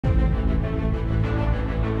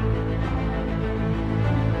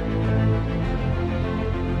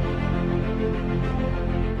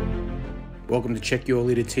Welcome to Check Your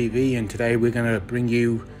Leader TV, and today we're going to bring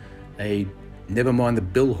you a Never Mind the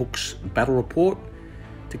Billhooks battle report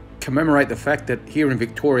to commemorate the fact that here in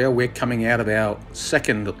Victoria we're coming out of our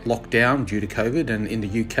second lockdown due to COVID, and in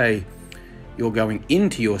the UK you're going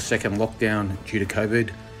into your second lockdown due to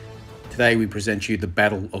COVID. Today we present you the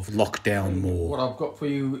Battle of Lockdown Moor. What I've got for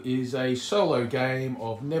you is a solo game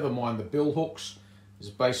of Never Mind the Billhooks. It's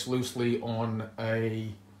based loosely on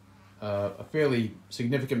a fairly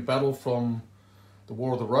significant battle from the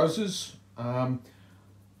War of the Roses. What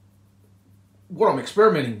I'm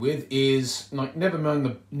experimenting with is like Never Mind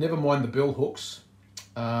the Billhooks.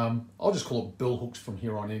 I'll just call it Billhooks from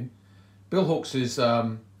here on in. Billhooks is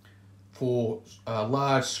for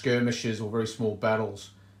large skirmishes or very small battles,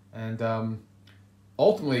 and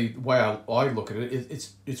ultimately the way I look at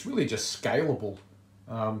it, it's really just scalable.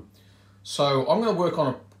 So I'm going to work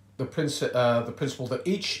on the principle that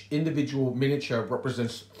each individual miniature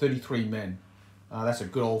represents 33 men. That's a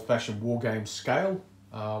good old-fashioned war game scale.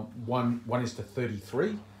 1:33.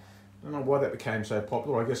 I don't know why that became so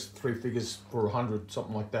popular. I guess 3 figures for 100,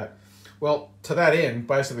 something like that. Well, to that end,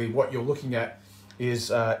 basically what you're looking at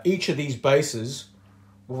is each of these bases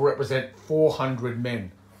will represent 400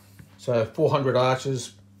 men. So 400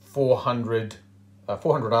 archers, 400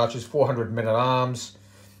 archers, 400 men-at-arms,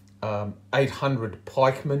 800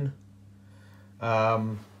 pikemen,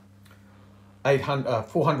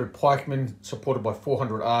 400 pikemen supported by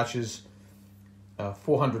 400 archers,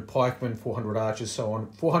 400 pikemen, 400 archers, so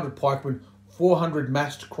on. 400 pikemen, 400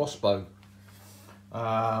 massed crossbow,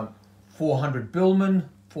 400 billmen,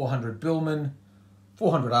 400 billmen,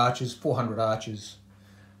 400 archers, 400 archers,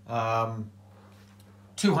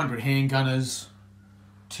 200 handgunners,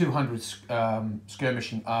 200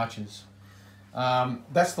 skirmishing archers.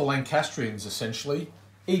 That's the Lancastrians, essentially.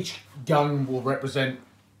 Each gun will represent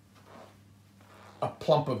a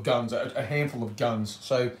plump of guns, a handful of guns,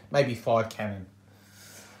 so maybe 5 cannon.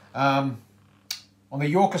 On the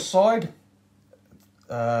Yorkist side,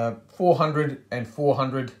 400 and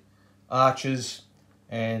 400 archers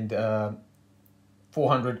and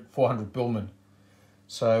 400 billmen.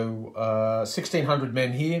 So 1,600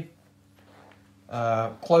 men here,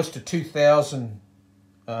 close to 2,000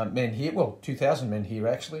 men here, well, 2,000 men here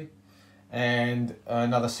actually, and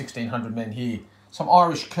another 1,600 men here. Some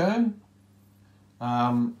Irish kern.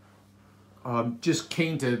 I'm just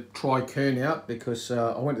keen to try kern out because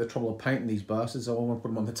I went to the trouble of painting these bastards, so I want to put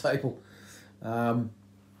them on the table.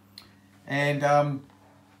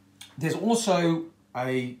 There's also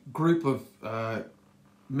a group of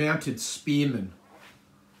mounted spearmen,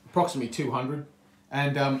 approximately 200.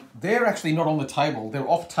 And they're actually not on the table. They're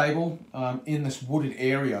off table in this wooded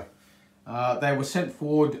area. They were sent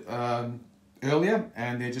forward earlier,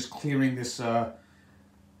 and they're just clearing this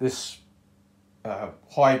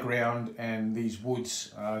high ground and these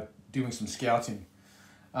woods, doing some scouting.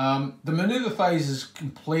 The maneuver phase is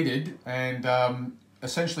completed, and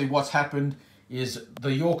essentially what's happened is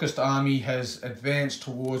the Yorkist army has advanced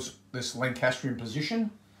towards this Lancastrian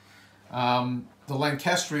position. The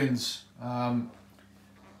Lancastrians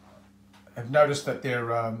have noticed that there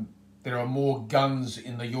are more guns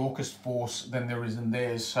in the Yorkist force than there is in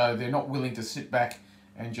theirs, so they're not willing to sit back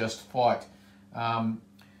and just fight.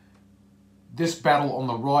 This battle on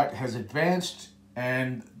the right has advanced,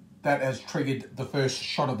 and that has triggered the first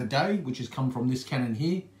shot of the day, which has come from this cannon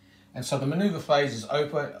here. And so the maneuver phase is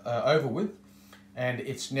over with, and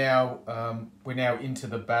it's now we're now into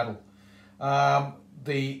the battle.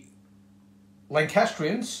 The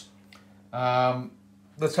Lancastrians.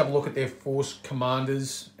 Let's have a look at their force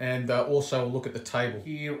commanders and also look at the table.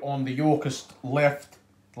 Here on the Yorkist left,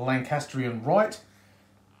 the Lancastrian right,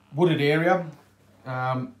 wooded area,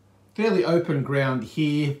 fairly open ground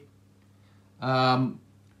here. There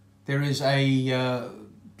is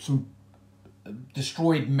some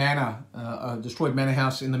destroyed manor, a destroyed manor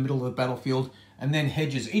house in the middle of the battlefield, and then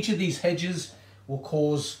hedges. Each of these hedges will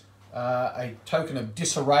cause a token of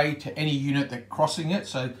disarray to any unit that's crossing it.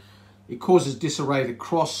 So it causes disarray to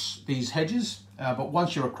cross these hedges, but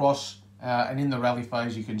once you're across and in the rally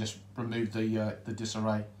phase, you can just remove the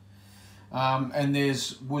disarray. And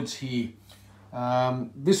there's woods here.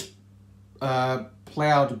 This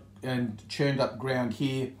ploughed and churned up ground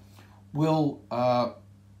here will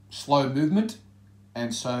slow movement,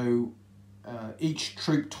 and so each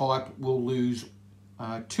troop type will lose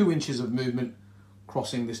 2 inches of movement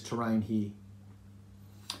crossing this terrain here.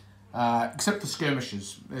 Except for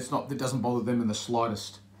skirmishers, it doesn't bother them in the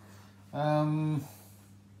slightest.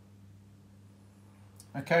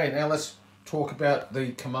 Okay, now let's talk about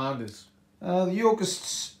the commanders. The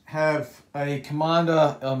Yorkists have a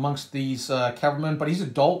commander amongst these cavalrymen, but he's a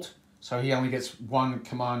dolt. so he only gets 1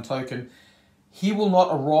 command token. He will not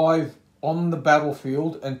arrive on the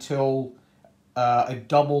battlefield until a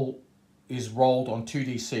double is rolled on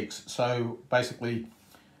 2d6. So basically,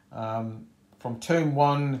 from turn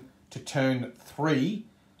 1 to turn 3,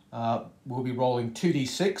 we'll be rolling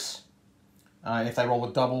 2d6. If they roll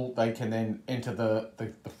a double, they can then enter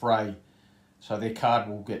the fray. So their card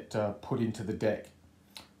will get put into the deck.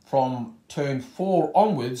 From turn 4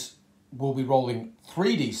 onwards, we'll be rolling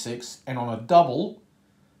 3d6, and on a double,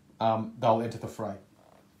 they'll enter the fray.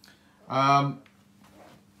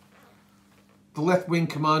 The left wing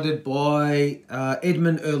commanded by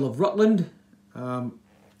Edmund, Earl of Rutland,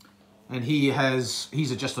 and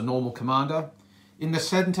he's just a normal commander. In the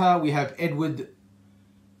centre, we have Edward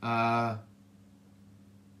IV,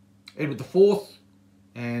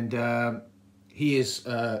 and he is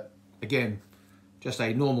again just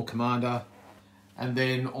a normal commander. And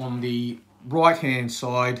then on the right hand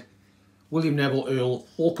side, William Neville, Earl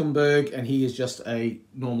Falkenberg, and he is just a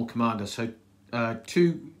normal commander. So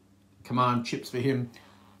 2 command chips for him,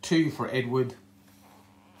 2 for Edward,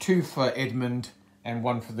 2 for Edmund, and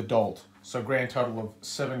 1 for the Dolt. So grand total of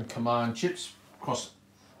 7 command chips across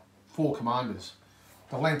 4 commanders.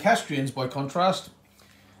 The Lancastrians, by contrast,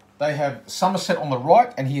 they have Somerset on the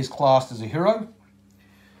right, and he is classed as a hero.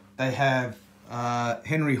 They have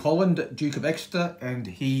Henry Holland, Duke of Exeter, and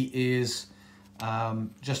he is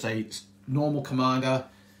just a normal commander.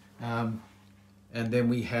 And then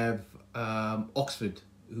we have Oxford,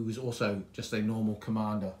 who is also just a normal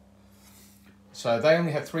commander. So they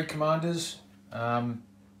only have 3 commanders. The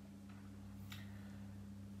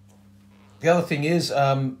other thing is,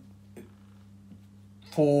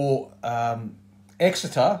 for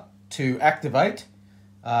Exeter to activate,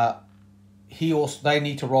 they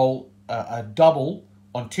need to roll a double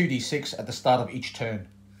on 2d6 at the start of each turn.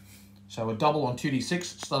 So a double on 2d6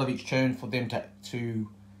 start of each turn for them to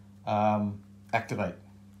activate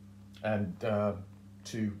and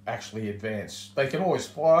to actually advance. They can always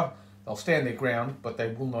fire, they'll stand their ground, but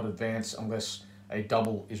they will not advance unless a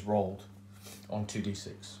double is rolled on 2d6.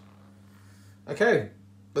 Okay,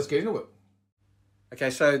 let's get into it. Okay,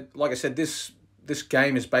 so like I said, this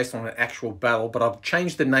game is based on an actual battle, but I've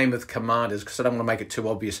changed the name of the commanders because I don't want to make it too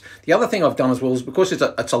obvious. The other thing I've done as well is, because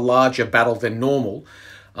it's a larger battle than normal,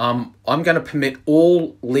 I'm going to permit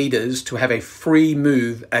all leaders to have a free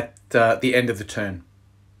move at the end of the turn.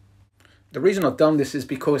 The reason I've done this is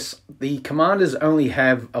because the commanders only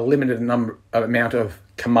have a limited amount of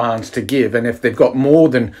commands to give, and if they've got more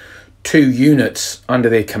than 2 units under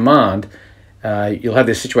their command, you'll have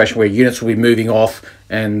this situation where units will be moving off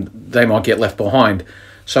and they might get left behind.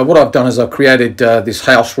 So what I've done is I've created this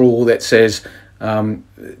house rule that says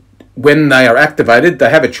when they are activated, they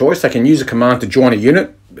have a choice. They can use a command to join a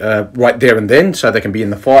unit right there and then, so they can be in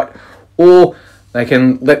the fight, or they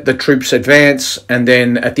can let the troops advance, and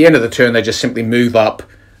then at the end of the turn they just simply move up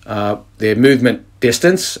their movement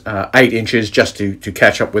distance 8 inches just to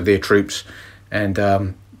catch up with their troops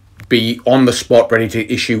and be on the spot ready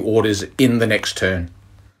to issue orders in the next turn.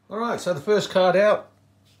 Alright, so the first card out,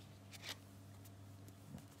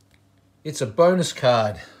 it's a bonus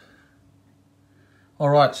card.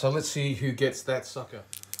 Alright, so let's see who gets that sucker.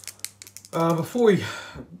 Before we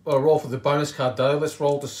roll for the bonus card though, let's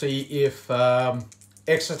roll to see if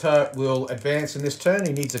Exeter will advance in this turn.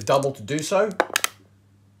 He needs a double to do so.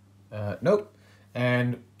 Nope.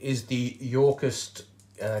 And is the Yorkist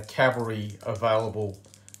cavalry available?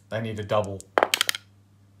 They need a double.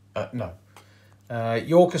 No.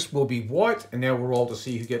 Yorkist will be white, and now we'll roll to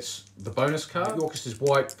see who gets the bonus card. Yorkist is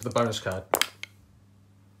white for the bonus card.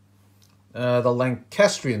 The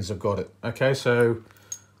Lancastrians have got it. Okay, so...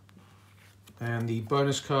 And the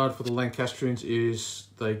bonus card for the Lancastrians is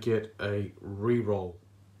they get a re-roll.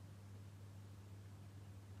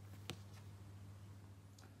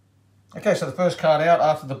 Okay, so the first card out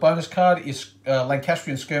after the bonus card is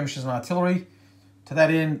Lancastrian skirmishers and artillery. To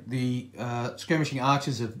that end, the skirmishing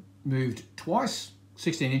archers have moved twice,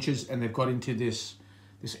 16 inches, and they've got into this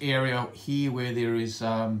area here where there is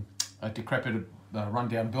a decrepit,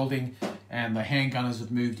 rundown building, and the handgunners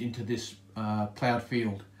have moved into this ploughed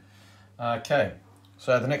field. Okay,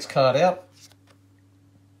 so the next card out.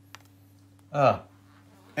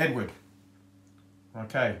 Edward.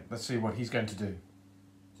 Okay, let's see what he's going to do.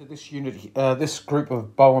 So this unit, this group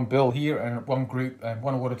of bow and bill here, and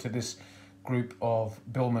one order to this group of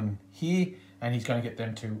billmen here, and he's going to get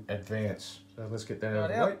them to advance. So let's get that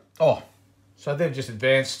out of the way. Oh, so they've just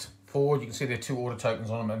advanced forward. You can see there are 2 order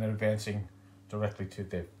tokens on them, and they're advancing directly to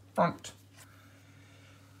their front.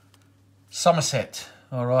 Somerset.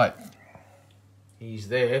 All right. He's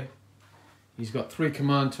there. He's got 3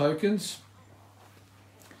 command tokens.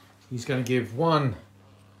 He's going to give 1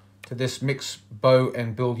 to this mixed bow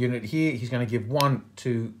and build unit here. He's going to give 1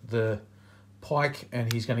 to the pike,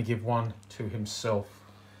 and he's going to give 1 to himself.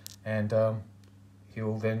 And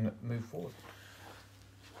he'll then move forward.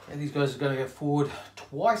 And these guys are going to go forward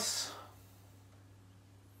twice.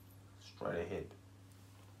 Straight ahead.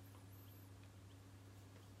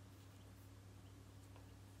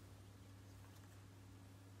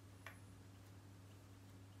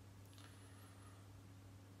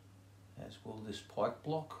 As will this pike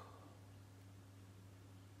block.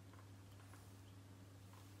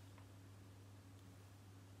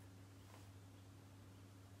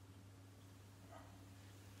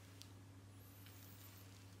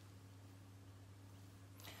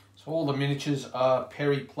 So all the miniatures are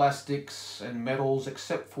periplastics and metals,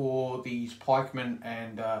 except for these pikemen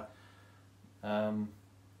and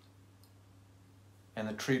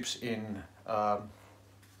the troops in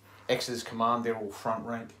X's command. They're all front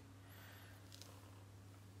rank.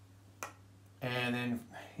 And then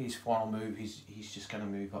his final move, he's just going to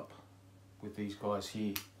move up with these guys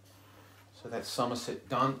here. So that's Somerset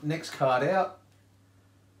done. Next card out,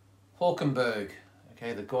 Falkenberg.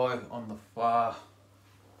 Okay, the guy on the far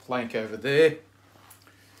flank over there.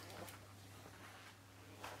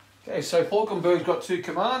 Okay, so Falkenberg's got 2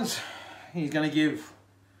 commands. He's going to give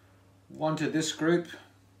 1 to this group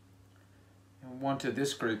and 1 to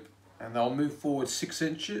this group, and they'll move forward 6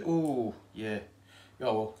 inches. Oh, yeah.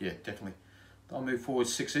 Oh, well, yeah, definitely. They'll move forward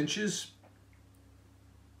 6 inches.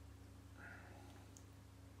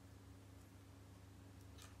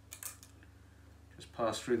 Just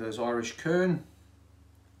pass through those Irish kern.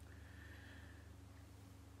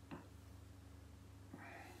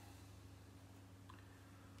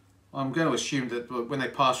 I'm going to assume that when they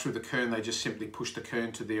pass through the kern, they just simply push the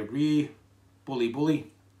kern to their rear, bully,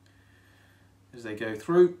 as they go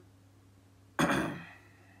through.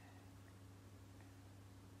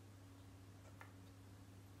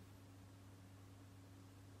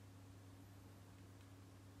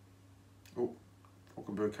 Oh,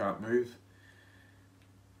 Falkenberg can't move.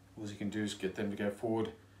 All he can do is get them to go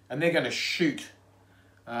forward. And they're going to shoot.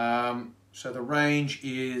 So the range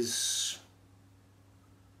is...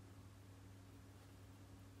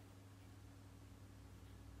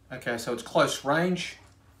 Okay, so it's close range.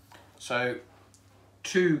 So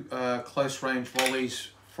 2 close range volleys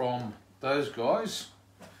from those guys.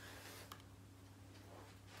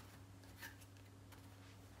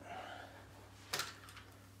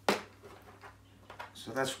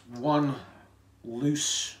 So that's 1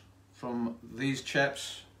 loose from these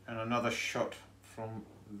chaps and another shot from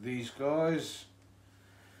these guys.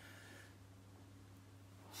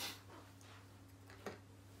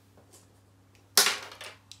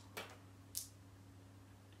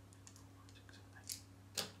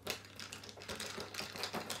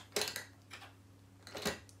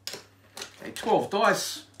 Okay, 12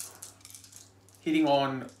 dice, hitting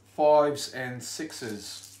on 5s and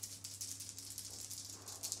 6s.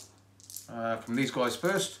 From these guys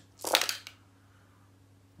first.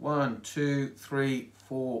 1, 2, 3,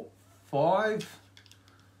 4, 5.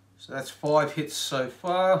 So that's 5 hits so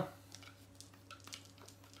far.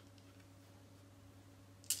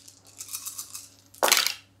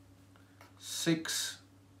 Six,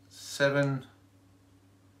 7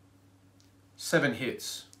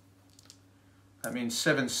 hits. That means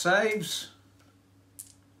 7 saves.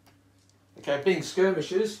 Okay, being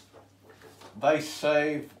skirmishers, they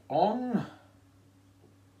save on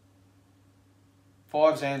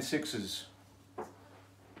 5s and 6s.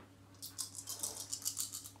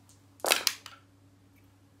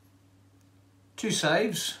 Two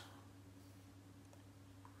saves,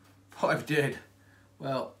 5 dead.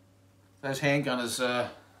 Well, those handgunners are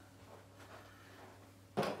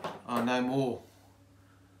no more,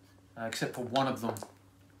 except for 1 of them.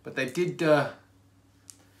 But they did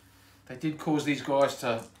cause these guys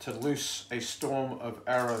to loose a storm of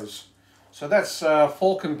arrows. So that's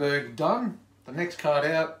Falkenberg done. The next card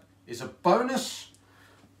out is a bonus.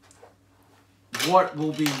 White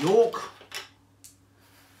will be York.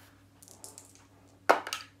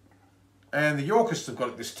 And the Yorkists have got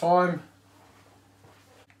it this time.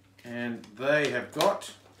 And they have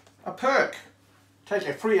got a perk. Take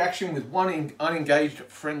a free action with 1 unengaged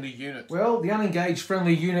friendly unit. Well, the unengaged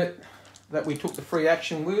friendly unit that we took the free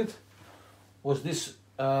action with was this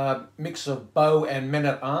mix of bow and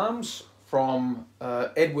men-at-arms from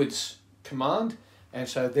Edward's command, and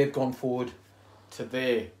so they've gone forward to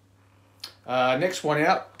there. Next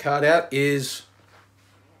card out is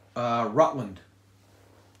Rutland.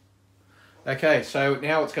 Okay, so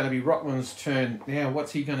now it's going to be Rockman's turn. Now,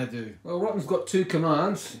 what's he going to do? Well, Rockman's got two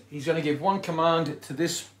commands. He's going to give one command to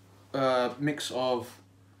this mix of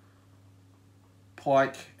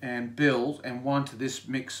pike and bills, and one to this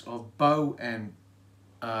mix of bow and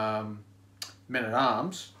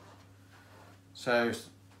men-at-arms. So,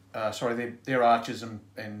 sorry, they're archers and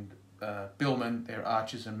billmen, they're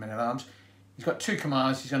archers and men-at-arms. He's got two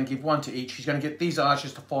commands. He's going to give one to each. He's going to get these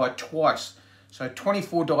archers to fire twice. So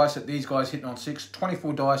 24 dice at these guys hitting on 6,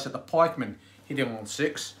 24 dice at the pikemen hitting on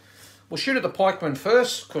 6. We'll shoot at the pikemen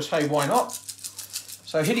first, because hey, why not?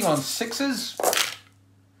 So hitting on 6s.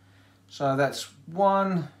 So that's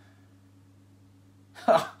one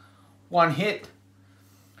hit.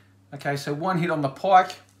 Okay, so one hit on the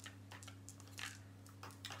pike.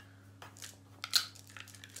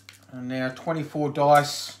 And now 24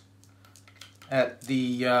 dice at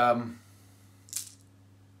the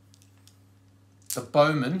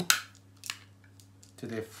bowmen to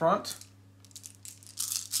their front,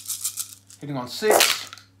 hitting on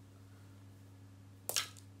 6.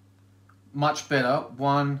 Much better.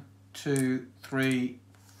 1, 2, 3,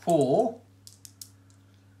 4.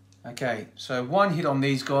 Okay, so one hit on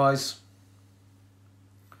these guys,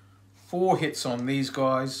 4 hits on these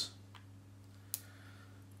guys.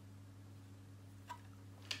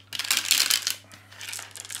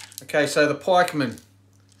 Okay, so the pikemen.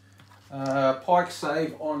 Pike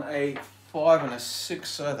save on a 5 and a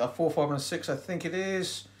 6, a 4, 5 and a 6, I think it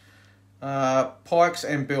is. Pikes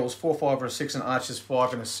and bills, 4, 5 and a 6, and archers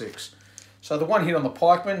 5 and a 6. So the one hit on the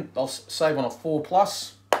pikemen, they'll save on a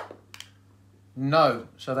 4+. No,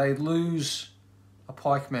 so they lose a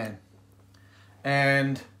pikeman.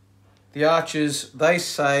 And the archers, they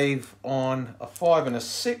save on a 5 and a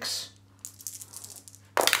 6.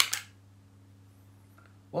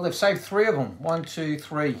 Well, they've saved 3 of them. 1, 2,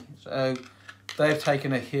 3. So they've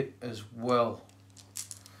taken a hit as well.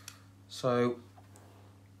 So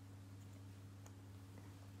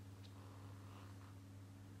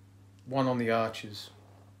one on the archers.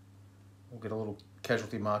 We'll get a little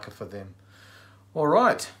casualty marker for them. All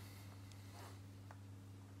right.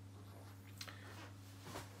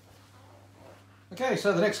 Okay,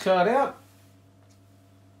 so the next card out,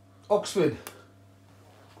 Oxford.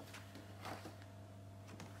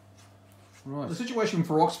 Right. The situation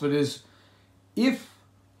for Oxford is, if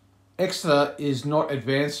Exeter is not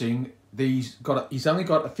advancing, he's only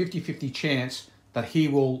got a 50-50 chance that he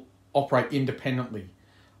will operate independently.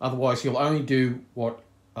 Otherwise, he'll only do what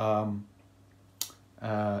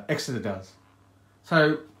Exeter does.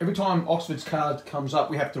 So every time Oxford's card comes up,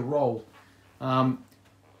 we have to roll.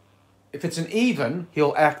 If it's an even,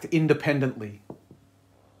 he'll act independently.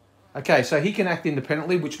 Okay, so he can act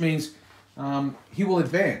independently, which means he will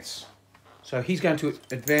advance. So he's going to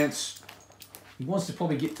advance. He wants to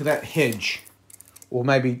probably get to that hedge, or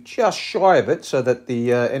maybe just shy of it, so that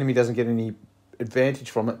the enemy doesn't get any advantage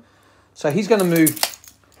from it. So he's going to move.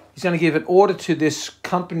 He's going to give an order to this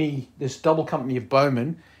company, this double company of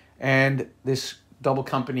bowmen, and this double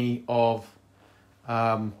company of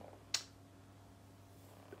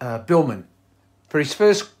billmen. For his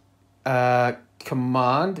first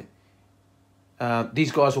command,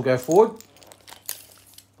 these guys will go forward.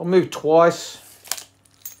 I'll move twice.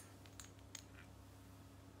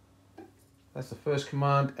 That's the first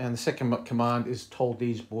command, and the second command is told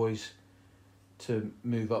these boys to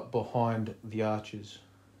move up behind the archers.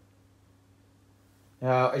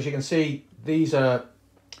 Now, as you can see, these are,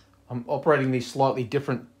 I'm operating these slightly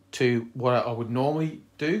different to what I would normally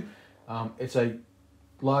do. It's a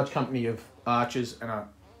large company of archers and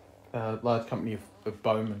a large company of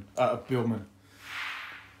bowmen, billmen.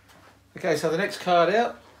 Okay, so the next card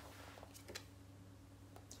out,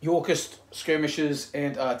 Yorkist, skirmishers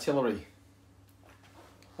and artillery.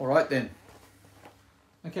 All right then.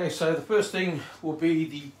 Okay, so the first thing will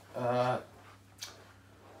be the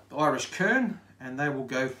Irish Kern, and they will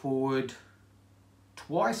go forward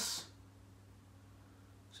twice.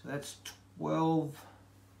 So that's 12.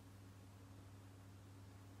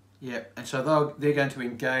 Yeah, and so they're going to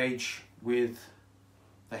engage with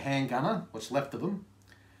the handgunner, what's left of them.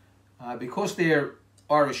 Because they're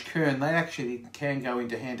Irish Kern, they actually can go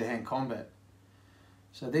into hand-to-hand combat.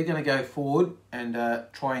 So they're going to go forward and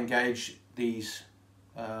try and engage these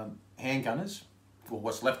handgunners, or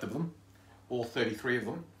what's left of them, all 33 of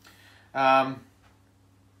them.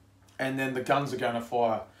 And then the guns are going to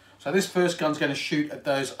fire. So this first gun's going to shoot at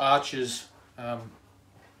those archers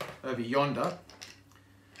over yonder.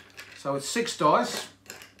 So it's 6 dice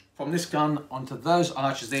from this gun onto those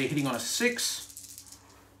archers there, hitting on a 6.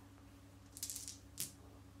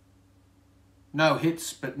 No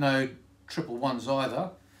hits, but no triple ones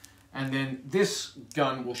either. And then this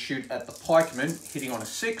gun will shoot at the pikeman, hitting on a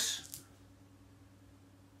 6.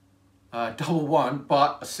 Double 1,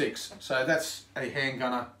 but a 6. So that's a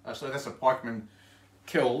handgunner, so that's a pikeman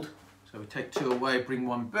killed. So we take 2 away, bring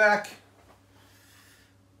 1 back.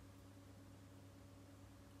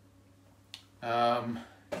 And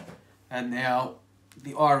now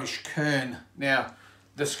the Irish Kern. Now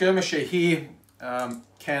the skirmisher here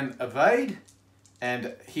can evade,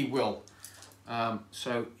 and he will.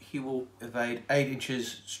 So he will evade 8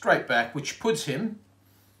 inches straight back, which puts him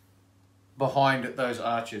behind those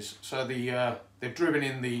archers. So they've driven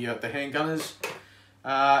in the handgunners,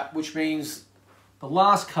 which means the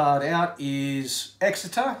last card out is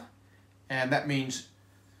Exeter, and that means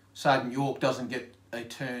Sergeant York doesn't get a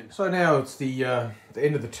turn. So now it's the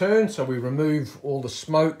end of the turn, so we remove all the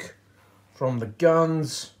smoke from the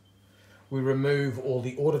guns, we remove all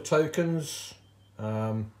the order tokens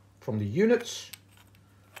from the units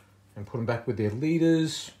and put them back with their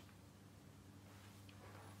leaders,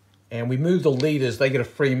 and we move the leaders. They get a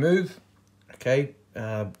free move. Okay,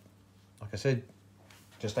 like I said,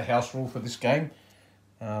 just a house rule for this game.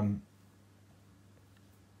 They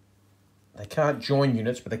can't join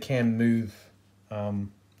units, but they can move.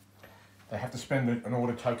 They have to spend an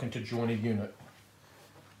order token to join a unit.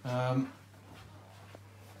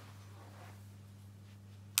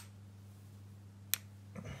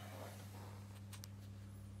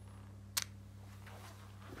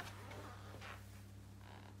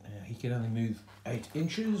 He can only move 8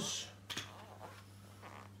 inches.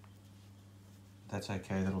 That's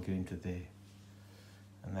okay, that'll get into there.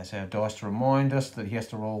 And that's our dice to remind us that he has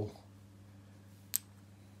to roll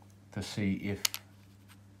to see if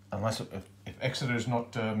Exeter is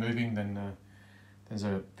not moving, then there's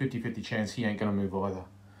a 50-50 chance he ain't going to move either.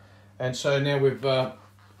 And so now we've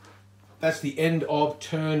that's the end of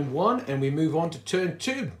turn 1, and we move on to turn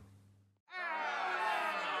 2.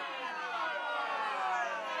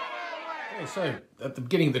 Okay, so at the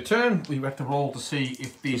beginning of the turn, we have to roll to see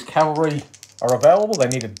if these cavalry are available. They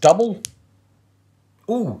need a double.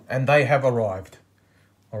 Ooh, and they have arrived.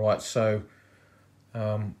 All right, so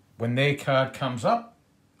when their card comes up,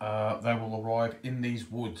 they will arrive in these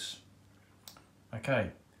woods.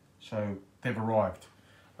 Okay, so they've arrived.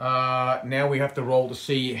 Now we have to roll to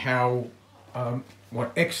see how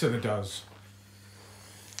what Exeter does.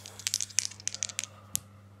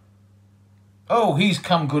 Oh, he's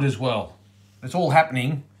come good as well. It's all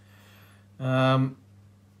happening. So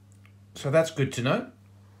that's good to know.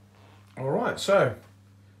 All right, so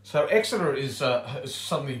Exeter is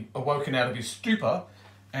suddenly awoken out of his stupor,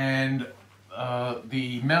 and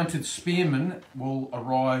the mounted spearmen will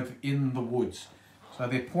arrive in the woods. So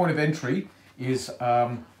their point of entry is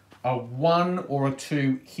a 1 or a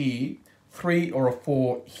 2 here, 3 or a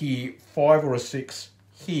 4 here, 5 or a 6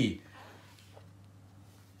 here.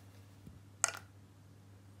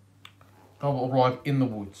 They will arrive in the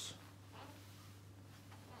woods.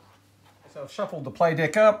 So I've shuffled the play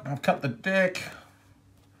deck up, I've cut the deck.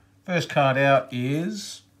 First card out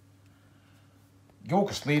is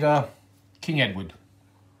Yorkist leader, King Edward.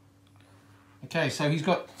 Okay, so he's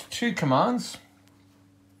got 2 commands.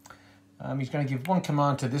 He's going to give 1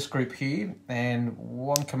 command to this group here and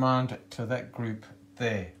 1 command to that group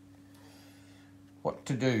there. What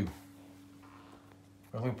to do?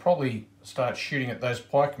 Well, he'll probably start shooting at those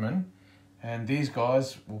pikemen, and these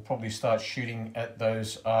guys will probably start shooting at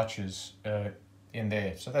those archers in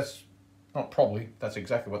there. So that's not probably, that's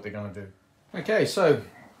exactly what they're going to do. Okay, so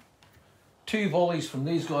 2 volleys from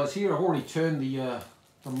these guys here. I've already turned the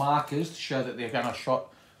markers to show that they're going to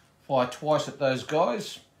fire twice at those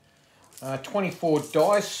guys. 24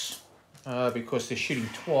 dice because they're shooting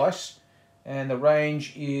twice, and the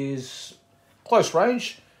range is close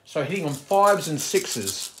range, so hitting on 5s and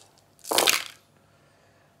 6s.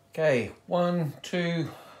 Okay, 1, 2,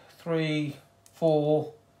 3,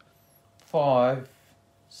 4, 5,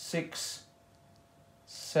 6,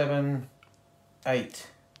 7, 8.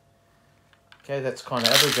 Okay, that's kind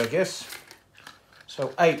of average, I guess.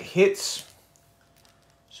 So 8 hits.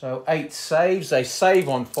 So 8 saves. They save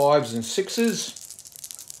on 5s and 6s.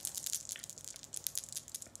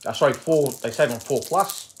 Sorry, 4. They save on 4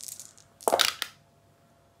 plus.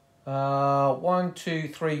 1, 2,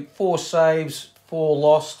 3, 4 saves. 4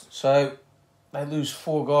 lost, so they lose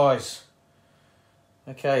 4 guys.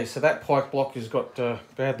 Okay, so that pike block has got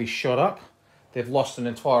badly shot up. They've lost an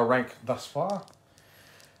entire rank thus far.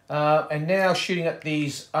 And now shooting at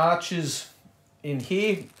these archers in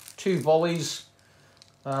here, 2 volleys.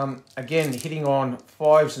 Again, hitting on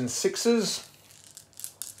 5s and 6s.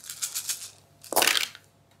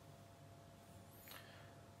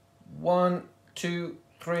 One, 2,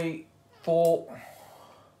 3, 4,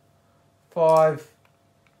 5,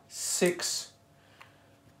 6.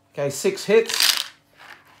 Okay, 6 hits.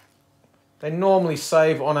 They normally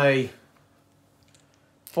save on a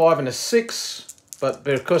 5 and a 6, but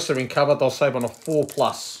because they're in cover, they'll save on a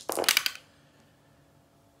 4+.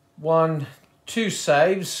 1, 2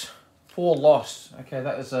 saves, 4 lost. Okay,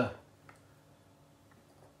 that is a...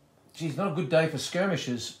 Geez, not a good day for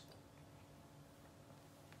skirmishers.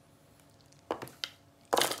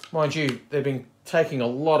 Mind you, they've been taking a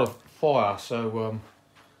lot of fire, so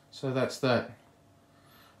that's that.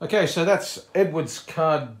 Okay, so that's Edward's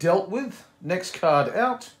card dealt with. Next card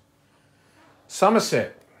out,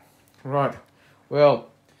 Somerset. Right, well,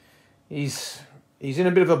 he's in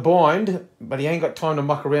a bit of a bind, but he ain't got time to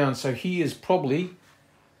muck around, so he is probably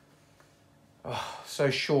so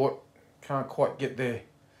short, can't quite get there.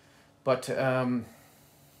 But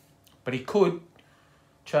he could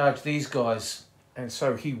charge these guys, and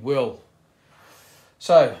so he will.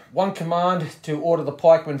 So, 1 command to order the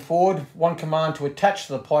pikemen forward, 1 command to attach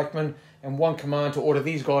to the pikemen, and 1 command to order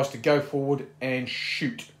these guys to go forward and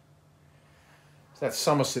shoot. So that's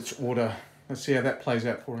Somerset's order. Let's see how that plays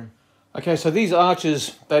out for him. Okay, so these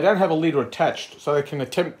archers, they don't have a leader attached, so they can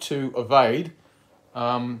attempt to evade.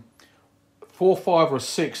 4, 5 or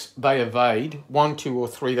 6, they evade. 1, 2 or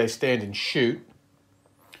 3, they stand and shoot.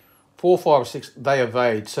 4, 5 or 6, they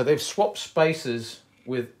evade. So they've swapped spaces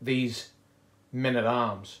with these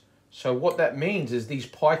men-at-arms. So what that means is these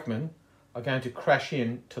pikemen are going to crash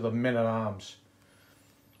in to the men-at-arms.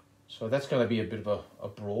 So that's going to be a bit of a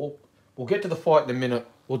brawl. We'll get to the fight in a minute.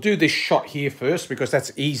 We'll do this shot here first because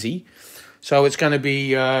that's easy. So it's going to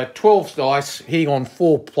be 12 dice hitting on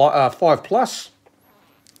 5+.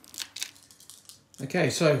 Okay,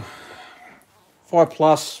 so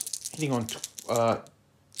 5+ hitting on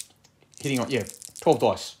 12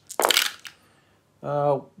 dice.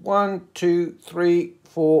 1, 2, 3,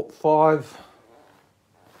 4, 5.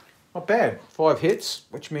 Not bad. 5 hits,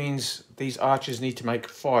 which means these archers need to make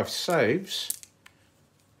 5 saves.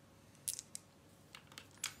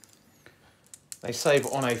 They save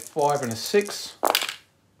on a 5 and a 6.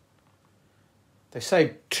 They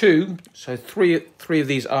save 2, so three of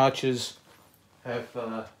these archers have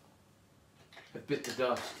bit the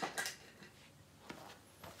dust.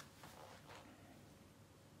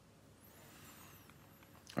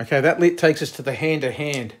 Okay, that takes us to the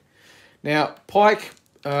hand-to-hand. Now, pike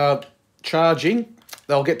charging,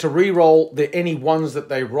 they'll get to re-roll any ones that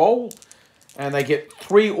they roll, and they get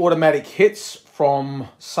 3 automatic hits from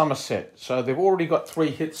Somerset. So they've already got 3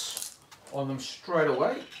 hits on them straight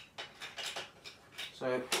away.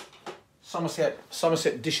 So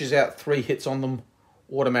Somerset dishes out 3 hits on them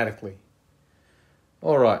automatically.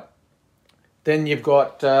 All right. Then you've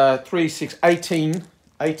got 3, 6, 18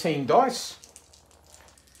 dice.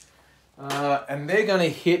 And they're going to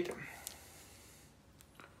hit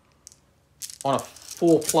on a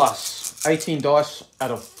 4+. 18 dice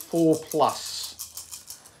out of 4+.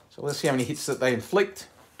 So let's see how many hits that they inflict.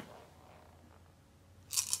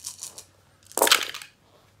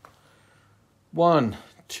 One,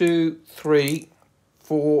 2, 3,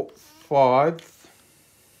 4, 5,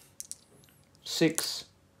 6,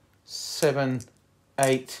 7,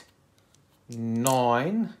 8,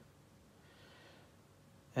 9.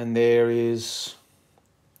 And there is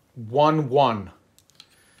 1, 1.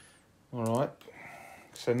 All right.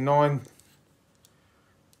 So 9.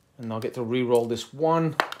 And I'll get to re-roll this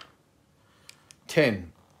 1.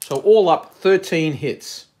 10. So all up 13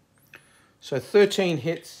 hits. So 13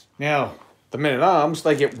 hits. Now, the men-at-arms,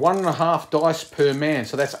 they get 1.5 dice per man.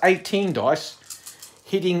 So that's 18 dice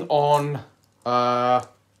hitting on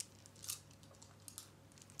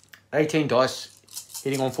 18 dice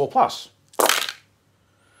hitting on 4+.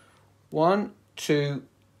 1, 2,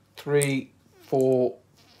 3, 4,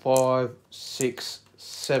 5, 6,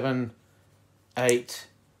 7, 8,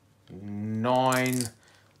 9.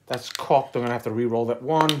 That's cocked. I'm going to have to re-roll that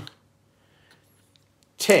 1.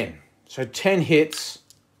 10. So 10 hits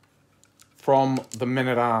from the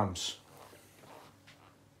men-at-arms.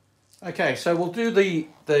 Okay, so we'll do the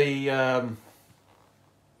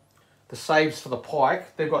saves for the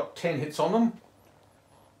pike. They've got 10 hits on them.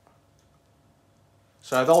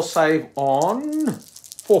 So they'll save on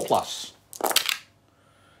 4+.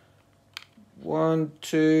 1,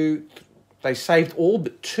 2. They saved all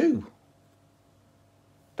but 2.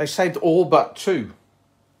 They saved all but 2.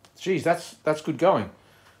 Geez, that's good going.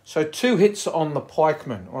 So 2 hits on the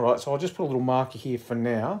pikeman. All right, so I'll just put a little marker here for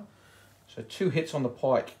now. So 2 hits on the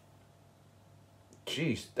pike.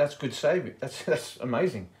 Geez, that's good saving. That's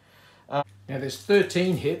amazing. Now there's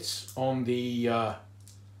 13 hits on the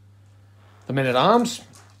the men-at-arms,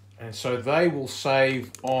 and so they will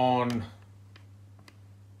save on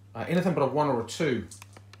anything but a 1 or a 2.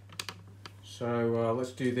 So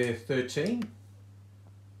let's do their 13.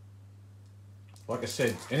 Like I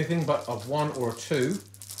said, anything but a 1 or a 2,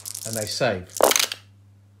 and they save.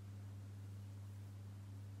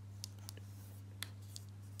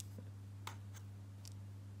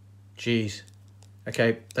 Jeez.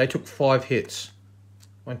 Okay, they took 5 hits.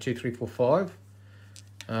 1, 2, 3, 4, 5.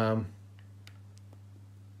 And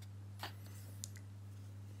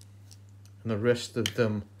the rest of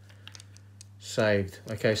them saved.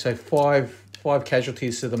 Okay, so five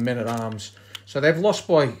casualties to the men-at-arms. So they've lost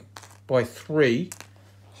by 3.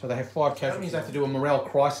 So they have 5 casualties. That means they have to do a morale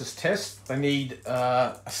crisis test. They need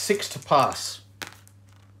a 6 to pass.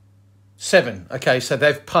 7. Okay, so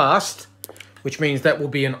they've passed, which means that will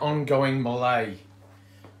be an ongoing melee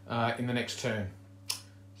in the next turn.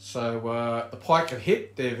 So the pike have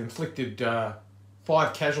hit. They've inflicted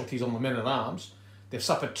 5 casualties on the men-at-arms. They've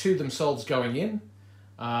suffered 2 themselves going in,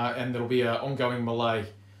 and there'll be an ongoing melee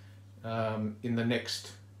in the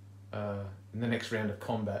next round of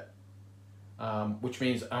combat, which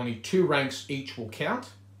means only 2 ranks each will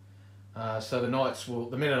count. So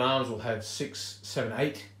the men-at-arms will have 6, 7,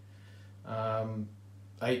 8,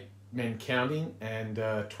 8 men counting, and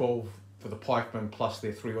 12 for the pikemen, plus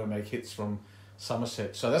their 3 when they make hits from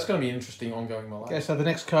Somerset. So that's going to be an interesting ongoing melee. Okay, so the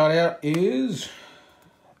next card out is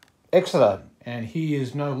Exeter, and he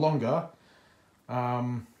is no longer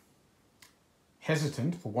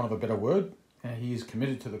hesitant, for want of a better word, and he is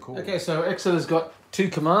committed to the cause. Okay, so Exeter's got 2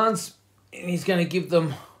 commands, and he's going to give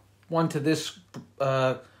them 1 to this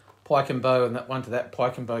pike and bow, and that 1 to that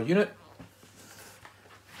pike and bow unit.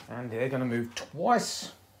 And they're going to move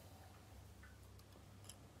twice.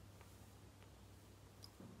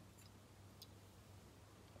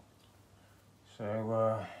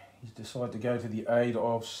 So he's decided to go to the aid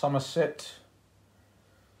of Somerset.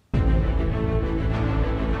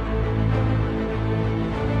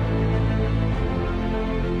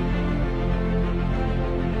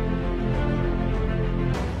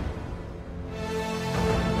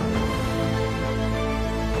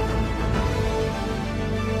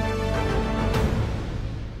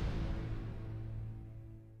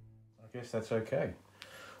 I guess that's okay.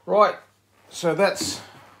 Right, so that's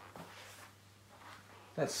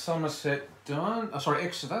Somerset done. Sorry,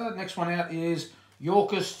 Exeter. Next one out is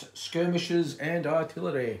Yorkist, skirmishers and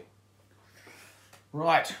artillery.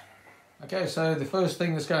 Right. Okay, so the first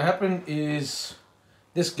thing that's going to happen is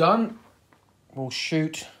this gun will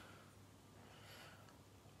shoot.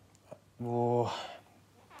 It's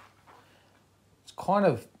kind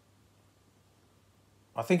of,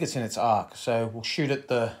 I think it's in its arc, so we'll shoot at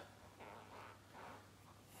the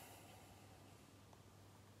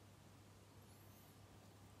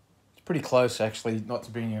pretty close, actually, not to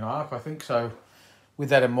being an arc, I think. So with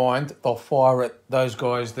that in mind, I'll fire at those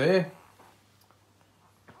guys there.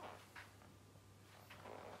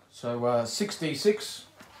 So 6d6.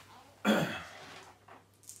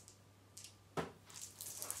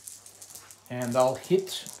 And they'll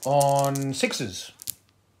hit on 6s.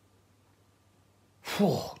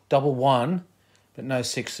 Double 1, but no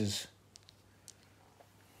 6s.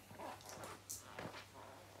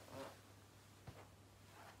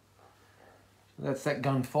 That's that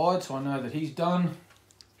gun fired, so I know that he's done.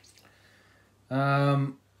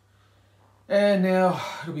 And now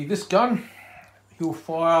it'll be this gun. He'll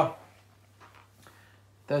fire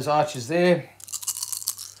those archers there.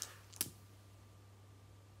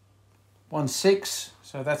 1, 6,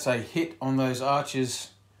 so that's a hit on those archers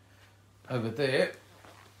over there.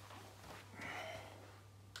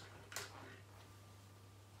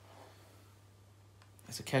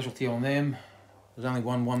 There's a casualty on them. There's only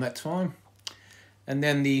 1 that time. And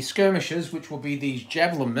then the skirmishers, which will be these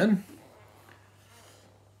javelin men.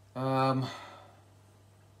 Well,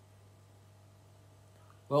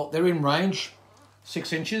 they're in range,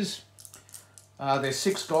 6 inches. There's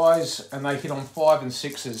 6 guys, and they hit on 5 and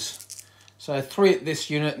 6s. So 3 at this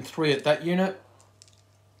unit and 3 at that unit,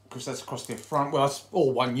 because that's across their front. Well, it's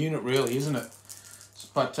all 1 unit, really, isn't it?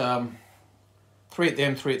 But 3 at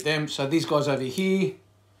them, 3 at them. So these guys over here,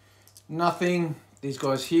 nothing. These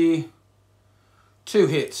guys here. 2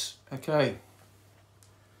 hits, okay.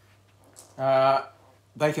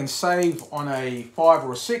 They can save on a 5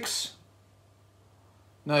 or a 6.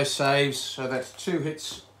 No saves, so that's 2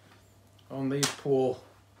 hits on these poor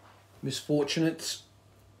misfortunates.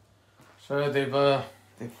 So they've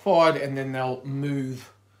fired, and then they'll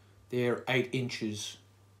move their 8 inches.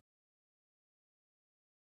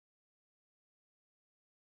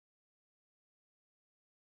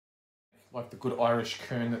 Like the good Irish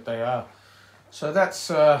kern that they are. So that's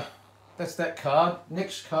that card.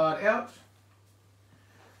 Next card out.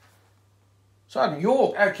 Sergeant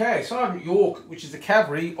York. Okay, Sergeant York, which is the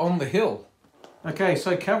cavalry on the hill. Okay,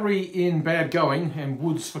 so cavalry in bad going, and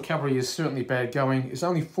woods for cavalry is certainly bad going, is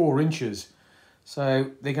only 4 inches.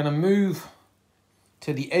 So they're going to move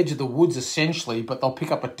to the edge of the woods essentially, but they'll pick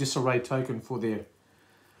up a disarray token for their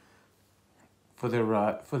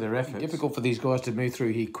efforts. It's difficult for these guys to move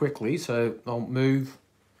through here quickly, so they'll move.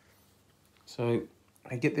 So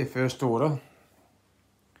they get their first order.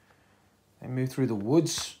 They move through the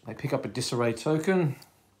woods. They pick up a disarray token,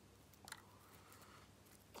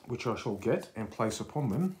 which I shall get and place upon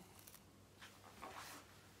them.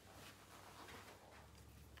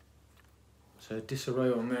 So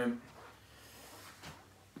disarray on them.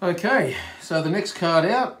 Okay, so the next card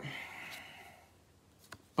out.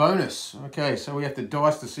 Bonus. Okay, so we have to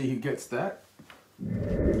dice to see who gets that.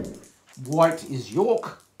 White is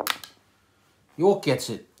York. York gets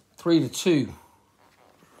it. 3-2.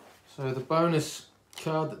 So the bonus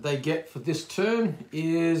card that they get for this turn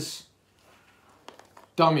is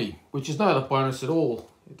Dummy, which is not a bonus at all.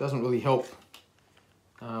 It doesn't really help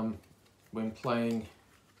when playing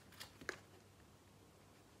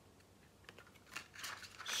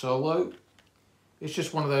solo. It's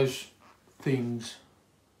just one of those things.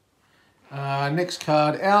 Next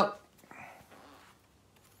card out.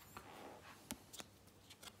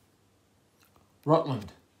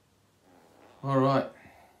 Rutland. All right.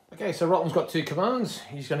 Okay, so Rutland's got 2 commands.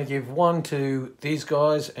 He's going to give 1 to these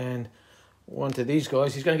guys and 1 to these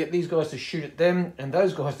guys. He's going to get these guys to shoot at them and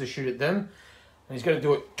those guys to shoot at them. And he's going to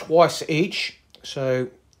do it twice each. So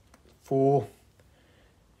 4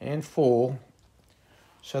 and 4.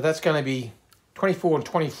 So that's going to be 24 and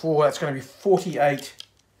 24. That's going to be 48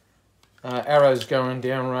 arrows going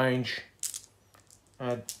down range.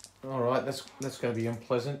 All right, that's going to be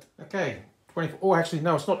unpleasant. Okay, 24. Oh, actually,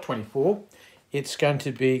 no, it's not 24. It's going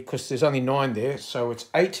to be, because there's only 9 there, so it's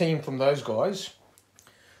 18 from those guys.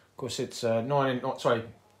 Of course, it's 9 and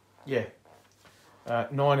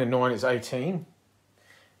 9 is 18,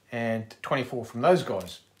 and 24 from those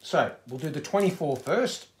guys. So we'll do the 24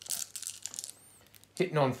 first.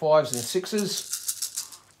 Hitting on 5s and 6s.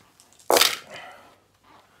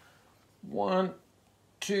 1,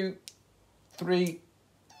 2, 3,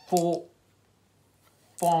 4,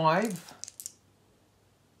 5.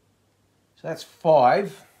 So that's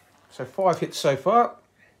 5. So 5 hits so far.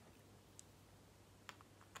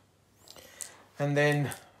 And then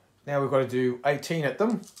now we've got to do 18 at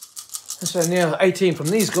them. And so now 18 from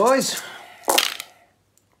these guys.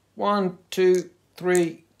 1, 2,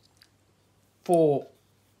 3, 4,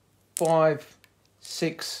 5,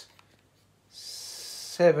 6,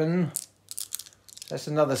 7. That's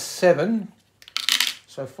another 7.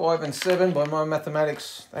 So 5 and 7 by my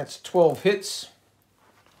mathematics, that's 12 hits.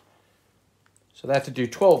 So they have to do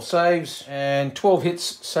 12 saves and 12 hits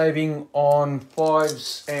saving on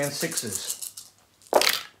 5s and 6s.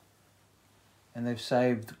 And they've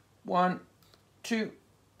saved 1, 2,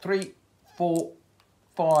 3, 4,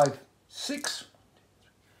 5, 6.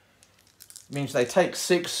 Means they take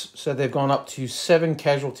 6, so they've gone up to 7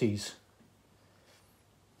 casualties.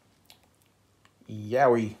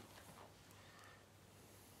 Yowie.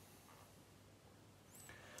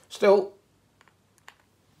 Still,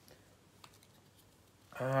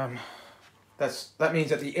 that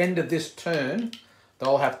means at the end of this turn,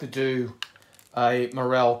 they'll have to do a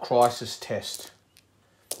morale crisis test.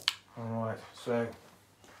 All right, so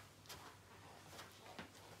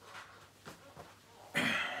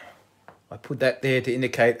I put that there to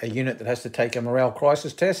indicate a unit that has to take a morale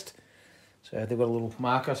crisis test. So they've got a little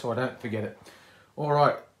marker so I don't forget it. All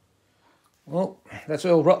right, well, that's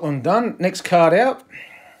Earl Rutland done. Next card out.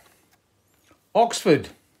 Oxford,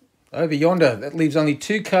 over yonder. That leaves only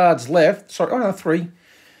 2 cards left. Sorry, oh no, 3.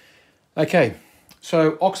 Okay,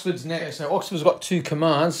 so Oxford's next. So Oxford's got 2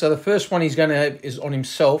 commands. So the first one he's going to have is on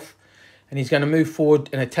himself, and he's going to move forward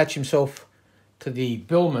and attach himself to the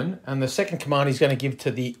billman. And the second command he's going to give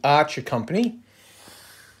to the archer company.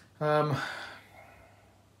 So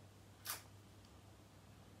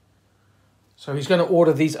he's going to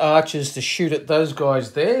order these archers to shoot at those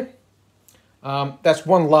guys there. That's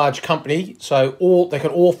one large company, so they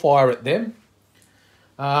can all fire at them.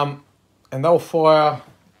 And they'll fire,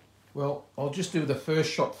 well, I'll just do the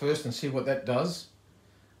first shot first and see what that does.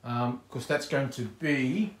 Because that's going to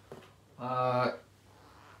be, well,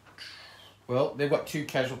 they've got 2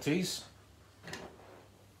 casualties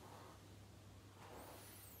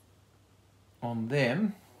on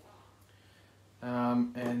them.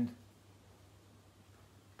 And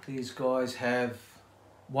these guys have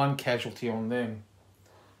 1 casualty on them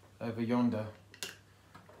over yonder.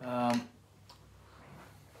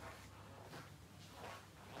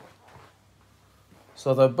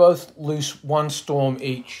 So they're both loose 1 storm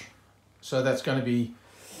each. So that's going to be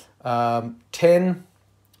 10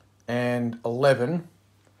 and 11.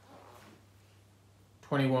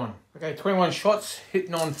 21. Okay, 21 shots,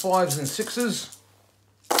 hitting on 5s and 6s.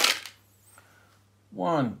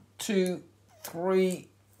 1, 2, 3,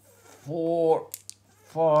 4,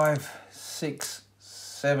 5, 6,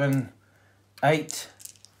 7, 8. So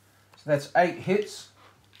that's 8 hits.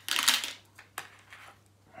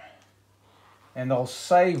 And I'll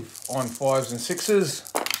save on 5s and 6s.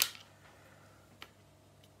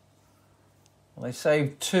 Well, they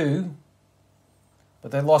saved 2,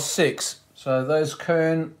 but they lost 6. So those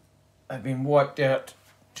Kern have been wiped out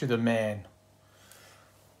to the man.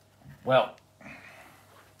 Well,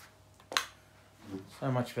 so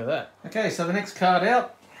much for that. Okay, so the next card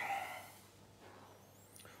out.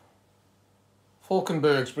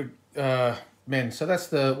 Falkenberg's men. So that's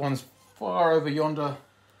the ones far over yonder.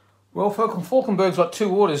 Well, Falkenberg's got 2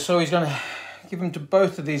 orders, so he's going to give them to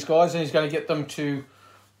both of these guys, and he's going to get them to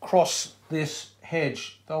cross this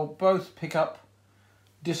hedge. They'll both pick up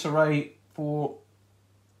disarray for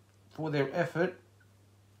their effort.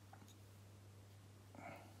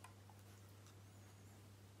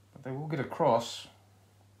 But they will get across.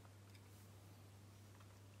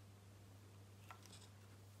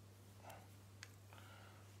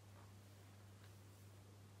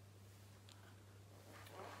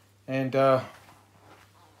 And a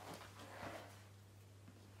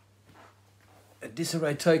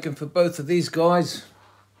disarray token for both of these guys,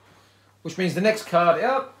 which means the next card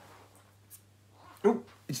out,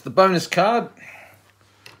 it's the bonus card.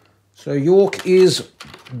 So York is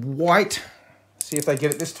white. See if they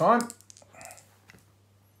get it this time.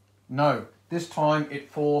 No, this time it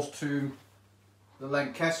falls to the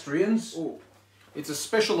Lancastrians. Ooh. It's a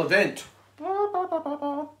special event.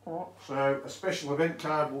 So a special event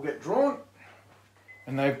card will get drawn,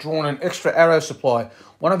 and they've drawn an extra arrow supply.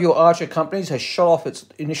 One of your archer companies has shot off its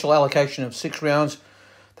initial allocation of 6 rounds.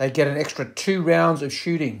 They get an extra 2 rounds of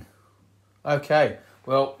shooting. Okay,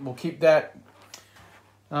 well, we'll keep that.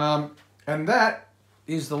 And that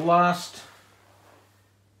is the last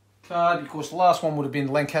card. Of course, the last one would have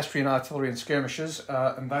been Lancastrian artillery and skirmishers,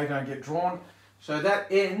 and they don't get drawn. So that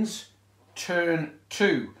ends turn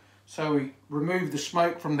 2. So we remove the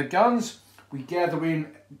smoke from the guns. We gather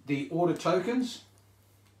in the order tokens.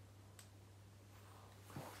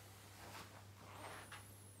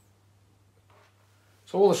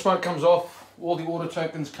 So all the smoke comes off, all the order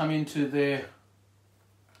tokens come into their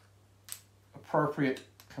appropriate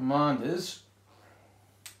commanders.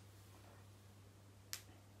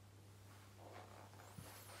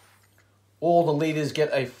 All the leaders get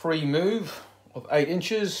a free move of 8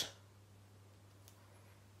 inches.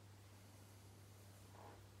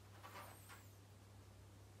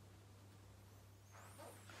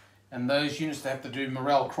 And those units that have to do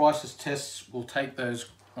morale crisis tests will take those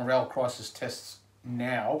morale crisis tests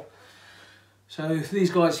now. So these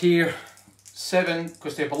guys here, 7,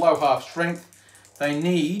 because they're below half strength, they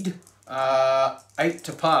need 8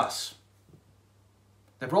 to pass.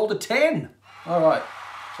 They've rolled a 10. All right,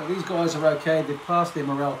 so these guys are okay. They've passed their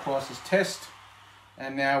morale crisis test.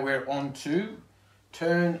 And now we're on to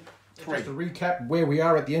turn 3. Just to recap where we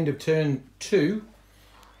are at the end of turn 2.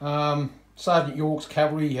 Sergeant York's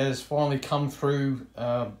cavalry has finally come through.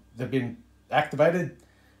 They've been activated,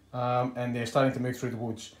 and they're starting to move through the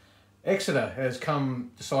woods. Exeter has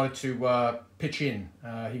decided to pitch in.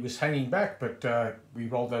 He was hanging back, but we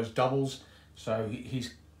rolled those doubles, so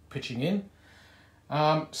he's pitching in.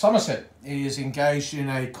 Somerset is engaged in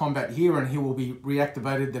a combat here, and he will be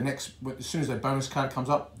reactivated as soon as their bonus card comes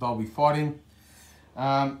up. They'll be fighting.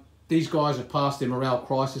 These guys have passed their morale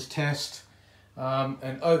crisis test.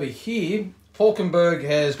 And over here, Falkenberg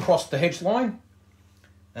has crossed the hedge line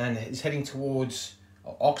and is heading towards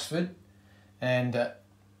Oxford, and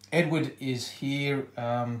Edward is here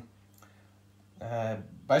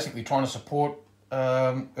basically trying to support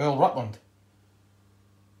Earl Rutland.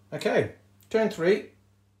 Okay, turn 3.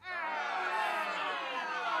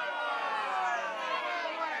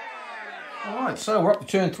 Alright, so we're up to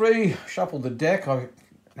turn 3, shuffle the deck. Now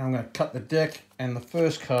I'm going to cut the deck, and the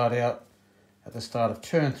first card out at the start of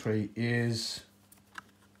turn 3 is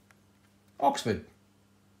Oxford.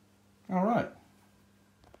 All right.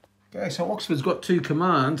 Okay, so Oxford's got 2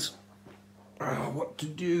 commands. What to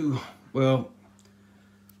do? Well,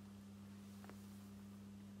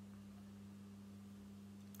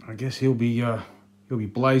 I guess he'll be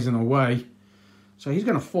blazing away. So he's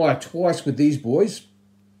going to fire twice with these boys.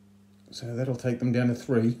 So that'll take them down to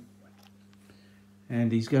 3.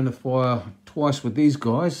 And he's going to fire twice with these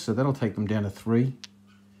guys, so that'll take them down to 3.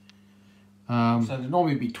 So there'd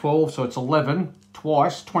normally be 12, so it's 11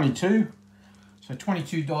 twice, 22. So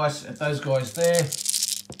 22 dice at those guys there.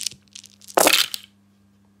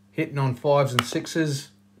 Hitting on 5s and 6s.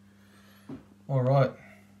 All right.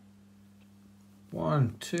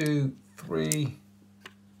 1, 2, 3,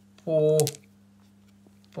 4,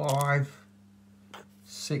 5,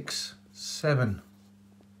 6, 7.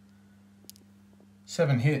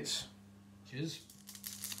 7 hits.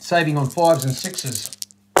 Saving on 5s and 6s.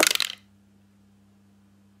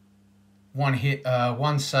 1 hit,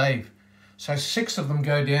 1 save. So 6 of them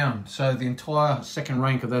go down. So the entire second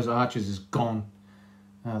rank of those archers is gone.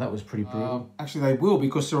 That was pretty brutal. Actually, they will,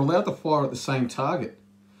 because they're allowed to fire at the same target.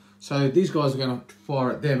 So these guys are going to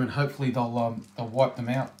fire at them, and hopefully they'll wipe them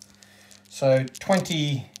out. So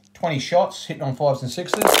 20 shots, hitting on 5s and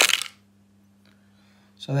 6s.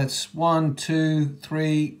 So that's 1, 2,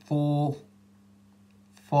 3, 4,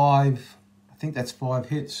 5. I think that's 5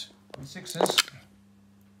 hits. 6s.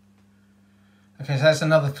 Okay, so that's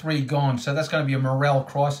another 3 gone. So that's going to be a morale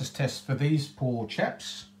crisis test for these poor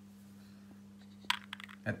chaps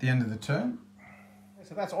at the end of the turn.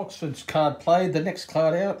 So that's Oxford's card played. The next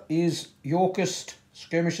card out is Yorkist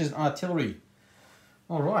Skirmishers and Artillery.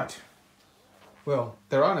 All right. Well,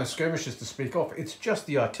 there are no skirmishers to speak of. It's just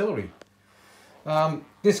the artillery.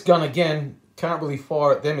 This gun, again, can't really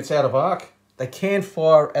fire at them. It's out of arc. They can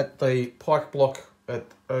fire at the pike block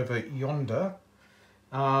over yonder.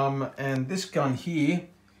 And this gun here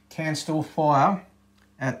can still fire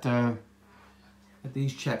at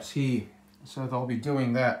these chaps here. So they'll be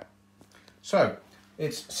doing that. So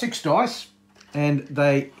it's 6 dice, and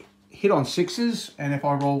they hit on 6s. And if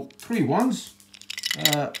I roll 3 1s,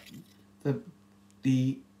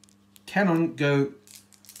 the cannon go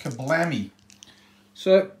kablammy.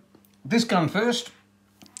 So this gun first,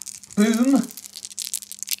 boom.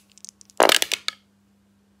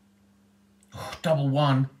 Oh, double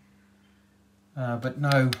 1, but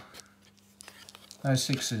no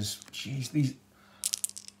 6s. Jeez,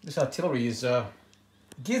 this artillery is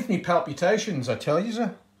gives me palpitations, I tell you,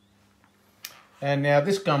 sir. And now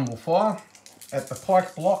this gun will fire at the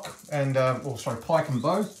pike block and pike and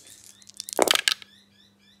bow.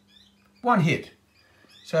 1 hit.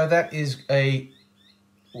 So that is a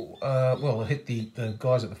well, it hit the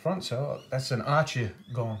guys at the front, so that's an archer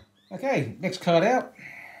gone. Okay, next card out.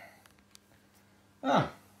 The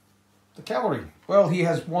cavalry. Well, he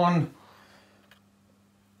has one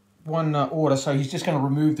order, so he's just going to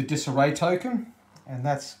remove the disarray token, and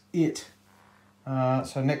that's it.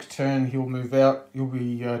 So next turn he'll move out. He'll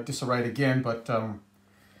be disarrayed again, but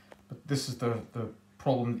this is the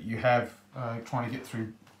problem that you have trying to get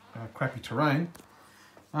through crappy terrain.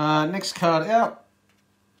 Next card out,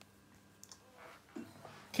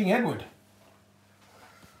 King Edward.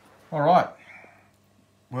 All right.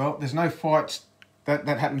 Well, there's no fights. That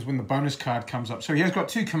happens when the bonus card comes up. So he has got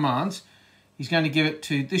 2 commands. He's going to give it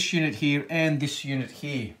to this unit here and this unit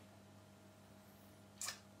here.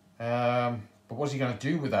 But what's he going to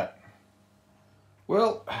do with that?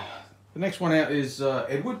 Well, the next one out is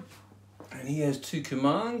Edward, and he has 2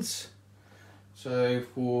 commands. So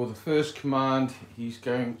for the first command, he's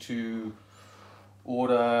going to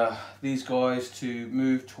order these guys to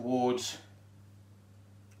move towards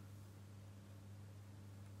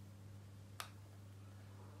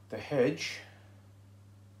the hedge.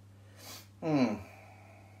 And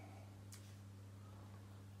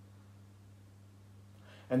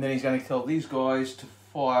then he's going to tell these guys to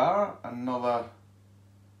fire another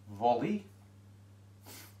volley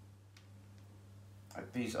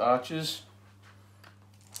at these archers,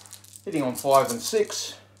 hitting on 5 and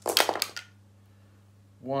 6.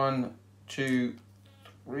 1, 2,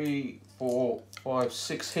 3, 4, 5,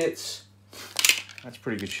 6 hits. That's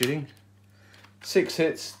pretty good shooting. 6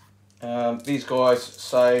 hits. These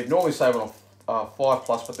guys normally save on a 5+,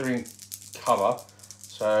 but they're in cover.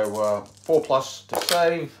 So 4+ to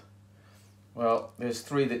save. Well, there's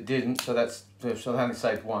 3 that didn't, so they only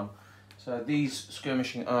saved 1. So these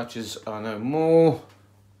skirmishing archers are no more.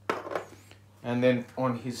 And then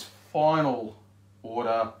on his final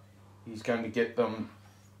order, he's going to get them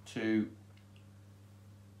to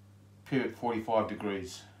pivot 45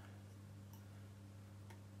 degrees.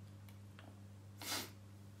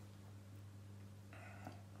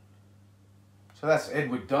 So that's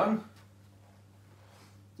Edward done.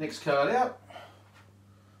 Next card out,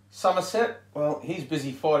 Somerset. Well, he's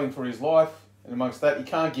busy fighting for his life, and amongst that, he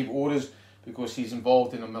can't give orders because he's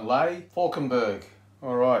involved in a melee. Falkenberg.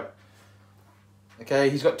 All right. Okay,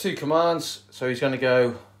 he's got 2 commands, so he's going to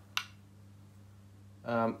go.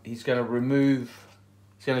 He's going to remove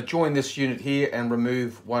He's going to join this unit here and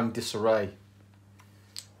remove one disarray.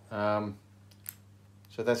 So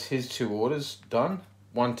that's his 2 orders done.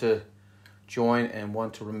 One to join and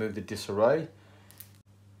one to remove the disarray.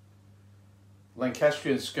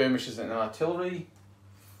 Lancastrian skirmishers and artillery.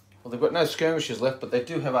 Well, they've got no skirmishers left, but they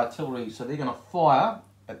do have artillery, so they're going to fire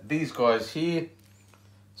at these guys here.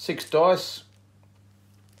 6 dice.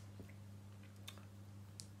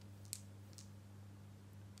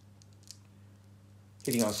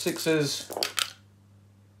 Hitting on 6s.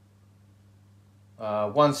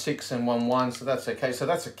 1 6 and 1 1, so that's okay. So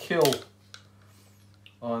that's a kill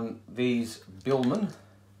on these billmen,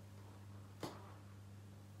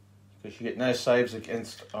 because you get no saves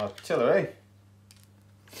against artillery.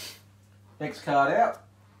 Next card out,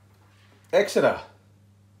 Exeter.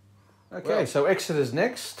 Okay, well, so Exeter's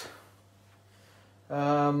next.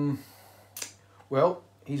 Well,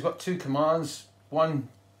 he's got 2 commands. One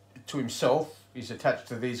to himself, he's attached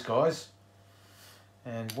to these guys,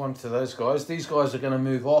 and one to those guys. These guys are going to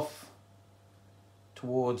move off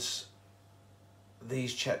towards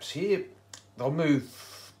these chaps here. They'll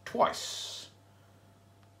move twice.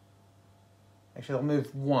 Actually, they'll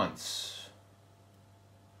move once.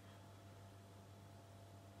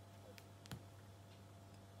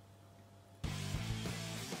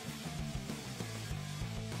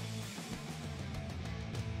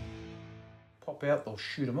 Pop out, they'll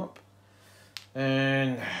shoot them up.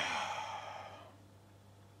 And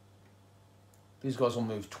these guys will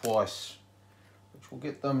move twice, which will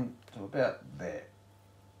get them to about there.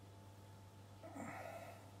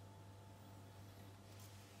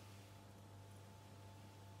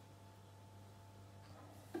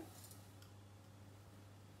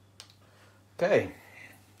 Okay.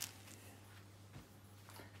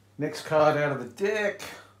 Next card out of the deck.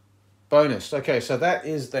 Bonus. Okay, so that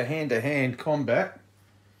is the hand-to-hand combat.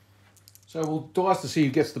 So we'll dice to see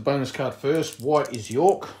who gets the bonus card first. White is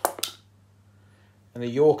York. And the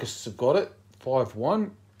Yorkists have got it.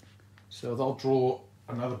 5-1. So they'll draw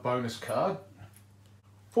another bonus card.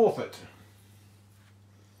 Forfeit.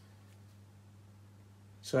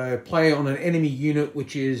 So play on an enemy unit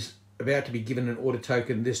which is about to be given an order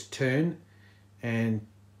token this turn, and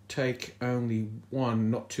take only 1,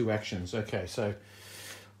 not 2 actions. Okay, so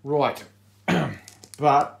right.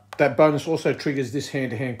 But that bonus also triggers this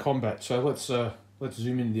hand-to-hand combat. So let's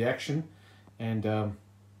zoom into the action and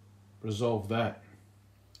resolve that.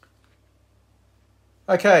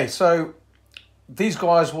 Okay, so these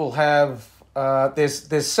guys will have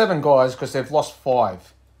there's 7 guys because they've lost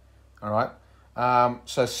 5. All right.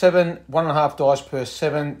 So 7, 1.5 dice per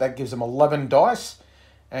 7. That gives them 11 dice.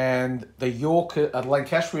 And the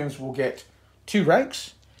Lancastrians will get 2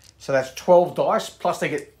 ranks, so that's 12 dice. Plus they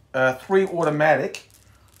get 3 automatic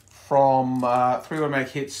from 3 automatic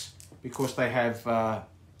hits because they have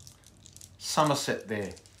Somerset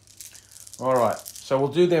there. All right, so we'll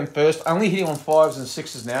do them first. Only hitting on 5s and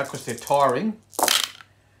 6s now because they're tiring.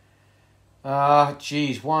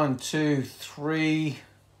 Geez, 1, 2, 3,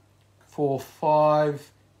 4,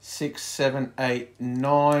 5, 6, 7, 8,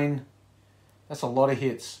 9. That's a lot of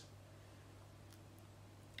hits.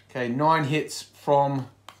 Okay, 9 hits from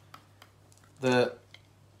the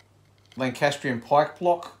Lancastrian pike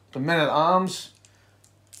block. The men-at-arms,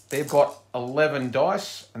 they've got 11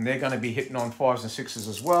 dice, and they're going to be hitting on 5s and 6s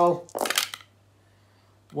as well.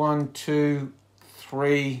 1, 2,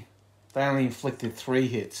 3. They only inflicted 3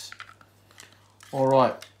 hits. All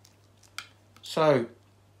right. So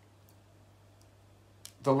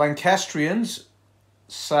the Lancastrians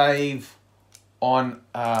save on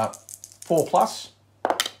 4+.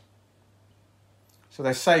 So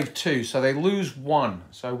they save 2, so they lose 1.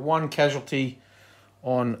 So 1 casualty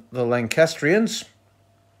on the Lancastrians.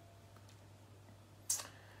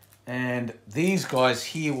 And these guys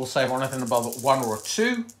here will save on anything above a 1 or a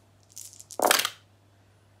 2.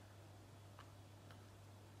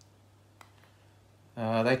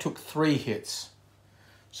 They took 3 hits.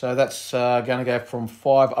 So that's going to go from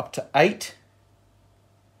 5 up to 8.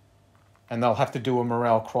 And they'll have to do a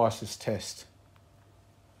morale crisis test.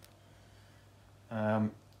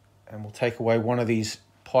 And we'll take away one of these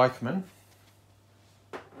pikemen.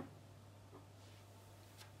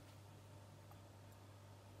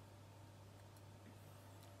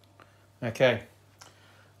 Okay.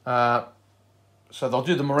 So they'll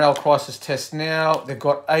do the morale crisis test now. They've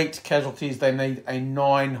got 8 casualties. They need a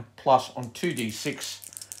 9+ on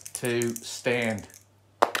 2d6 to stand.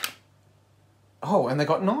 Oh, and they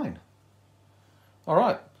got 9. All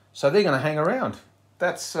right. So they're going to hang around.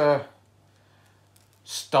 That's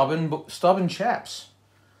stubborn chaps.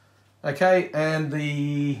 Okay, and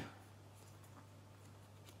the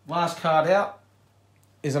last card out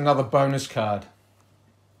is another bonus card,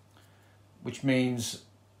 which means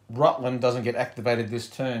Rutland doesn't get activated this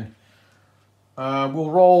turn. We'll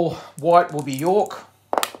roll. White will be York.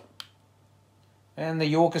 And the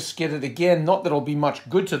Yorkists get it again. Not that it'll be much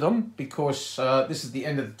good to them, because this is the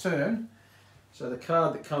end of the turn. So the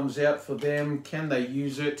card that comes out for them, can they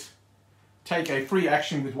use it? Take a free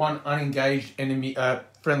action with one unengaged enemy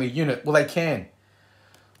friendly unit. Well, they can.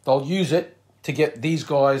 They'll use it to get these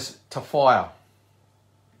guys to fire.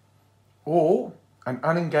 Or an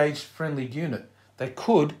unengaged friendly unit. They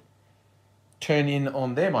could turn in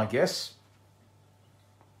on them, I guess.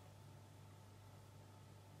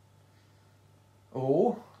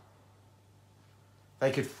 Or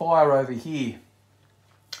they could fire over here.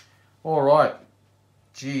 All right.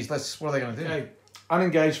 Geez, what are they going to do? Okay.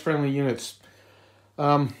 Unengaged friendly units.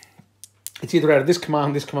 It's either out of this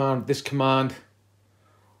command, this command, this command,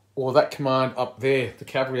 or that command up there, the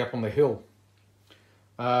cavalry up on the hill.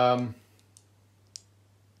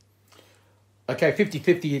 Okay,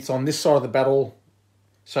 50-50, it's on this side of the battle.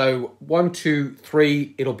 So 1, 2,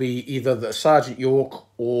 3, it'll be either the Sergeant York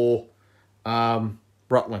or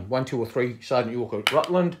Rutland. 1, 2, or 3, Sergeant York or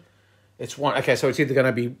Rutland. It's one. Okay, so it's either going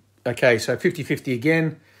to be, okay, so 50-50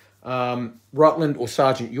 again. Rutland or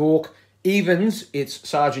Sergeant York. Evens, it's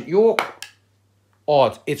Sergeant York.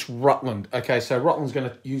 Odd, it's Rutland. Okay, so Rutland's going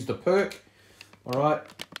to use the perk. All right.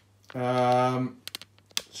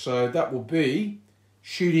 So that will be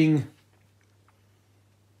shooting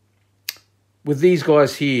with these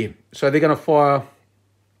guys here. So they're going to fire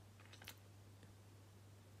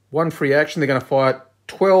one free action. They're going to fire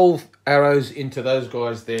 12 arrows into those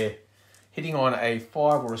guys there, hitting on a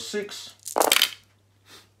 5 or a 6.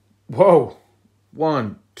 Whoa.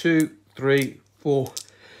 1, 2, 3, 4.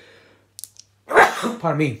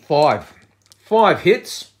 Pardon me, 5. 5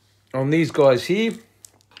 hits on these guys here.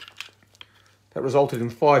 That resulted in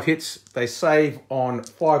 5 hits. They save on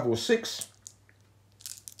 5 or 6.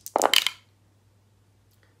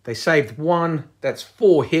 They saved 1. That's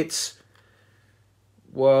 4 hits.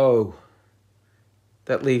 Whoa.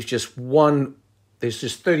 That leaves just 1. There's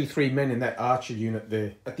just 33 men in that archer unit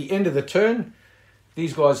there. At the end of the turn,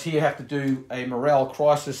 these guys here have to do a morale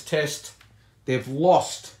crisis test. They've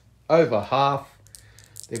lost over half.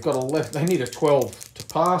 They've got 11. They need a 12 to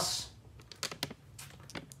pass.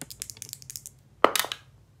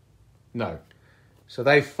 No. So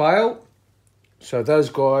they fail. So those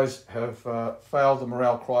guys have failed the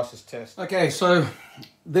morale crisis test. Okay, so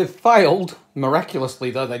they've failed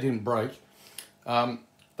miraculously, though they didn't break.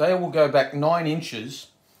 They will go back 9 inches,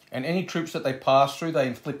 and any troops that they pass through, they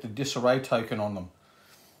inflict a disarray token on them.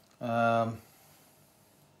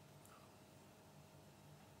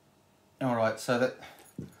 All right, so that...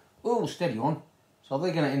 Oh, steady on. So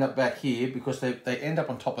they're going to end up back here because they end up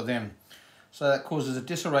on top of them. So that causes a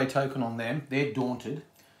disarray token on them. They're daunted.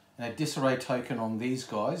 And a disarray token on these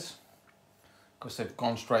guys because they've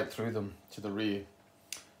gone straight through them to the rear.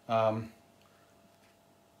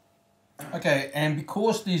 Okay, and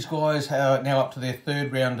because these guys are now up to their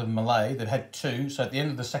 3rd round of melee, they've had 2. So at the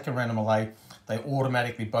end of the 2nd round of melee, they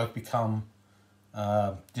automatically both become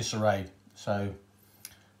disarrayed. So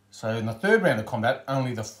in the 3rd round of combat,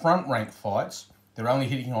 only the front rank fights. They're only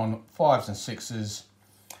hitting on 5s and 6s.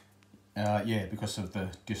 Yeah, because of the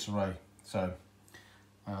disarray. So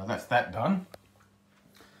that's that done.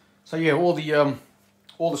 So yeah, all the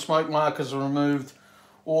smoke markers are removed.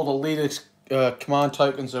 All the leaders' command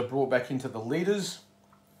tokens are brought back into the leaders.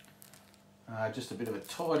 Just a bit of a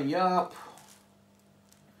tidy up.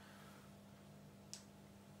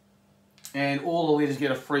 And all the leaders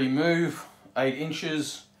get a free move, 8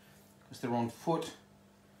 inches, because they're on foot.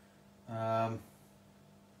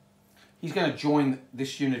 He's going to join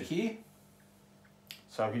this unit here.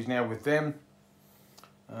 So he's now with them.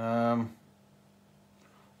 Rutland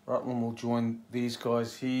will join these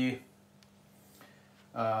guys here.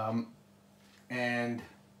 And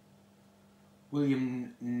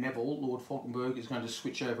William Neville, Lord Falkenberg, is going to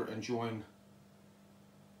switch over and join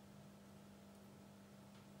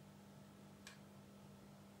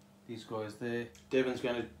these guys there.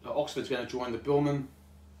 Oxford's going to join the Billman.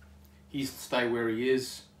 He's to stay where he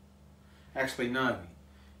is. Actually, no.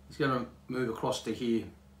 He's going to move across to here,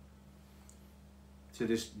 to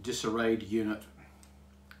this disarrayed unit.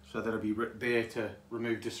 So that'll be there to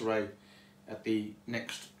remove disarray at the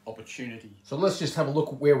next opportunity. So let's just have a look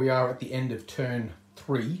at where we are at the end of turn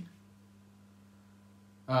 3.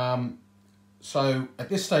 So at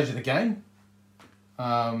this stage of the game,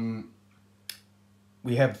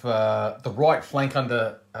 we have the right flank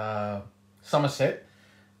under Somerset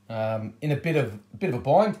in a bit of a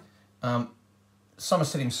bind.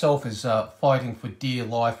 Somerset himself is fighting for dear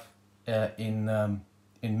life in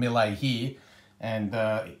melee here, and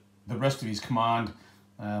the rest of his command,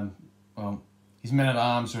 well, his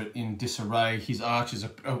men-at-arms are in disarray. His archers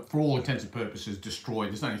are, for all intents and purposes,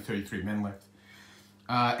 destroyed. There's only 33 men left.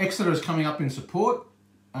 Exeter is coming up in support,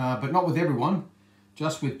 but not with everyone,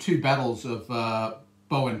 just with 2 battles of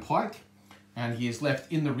bow and pike, and he is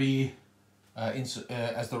left in the rear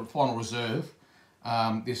as the final reserve,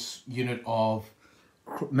 this unit of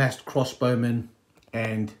massed crossbowmen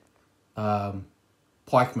and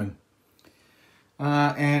pikemen.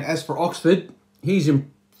 And as for Oxford, he's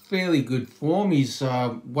in fairly good form. He's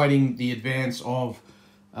waiting the advance of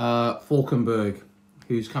Falkenberg,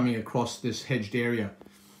 who's coming across this hedged area.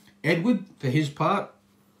 Edward, for his part,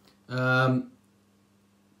 one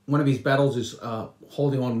of his battles is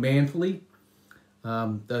holding on manfully.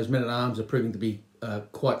 Those men-at-arms are proving to be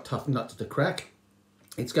quite tough nuts to crack.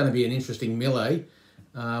 It's going to be an interesting melee.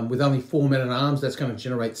 With only 4 men-at-arms, that's going to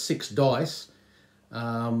generate 6 dice.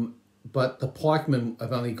 But the pikemen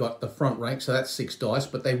have only got the front rank, so that's 6 dice.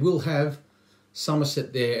 But they will have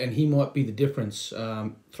Somerset there, and he might be the difference,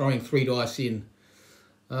 throwing 3 dice in.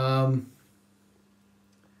 And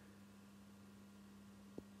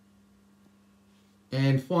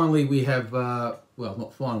finally, we have, well,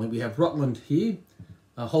 not finally, we have Rutland here,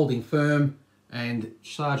 holding firm, and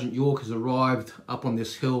Sergeant York has arrived up on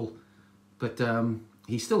this hill, but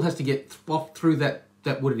he still has to get off through that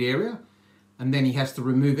wooded area, and then he has to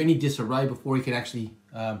remove any disarray before he can actually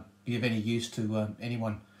be of any use to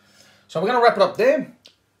anyone. So we're going to wrap it up there.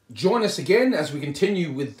 Join us again as we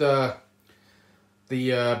continue with the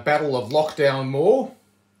Battle of Lockdown Moor.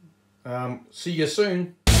 See you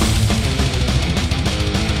soon.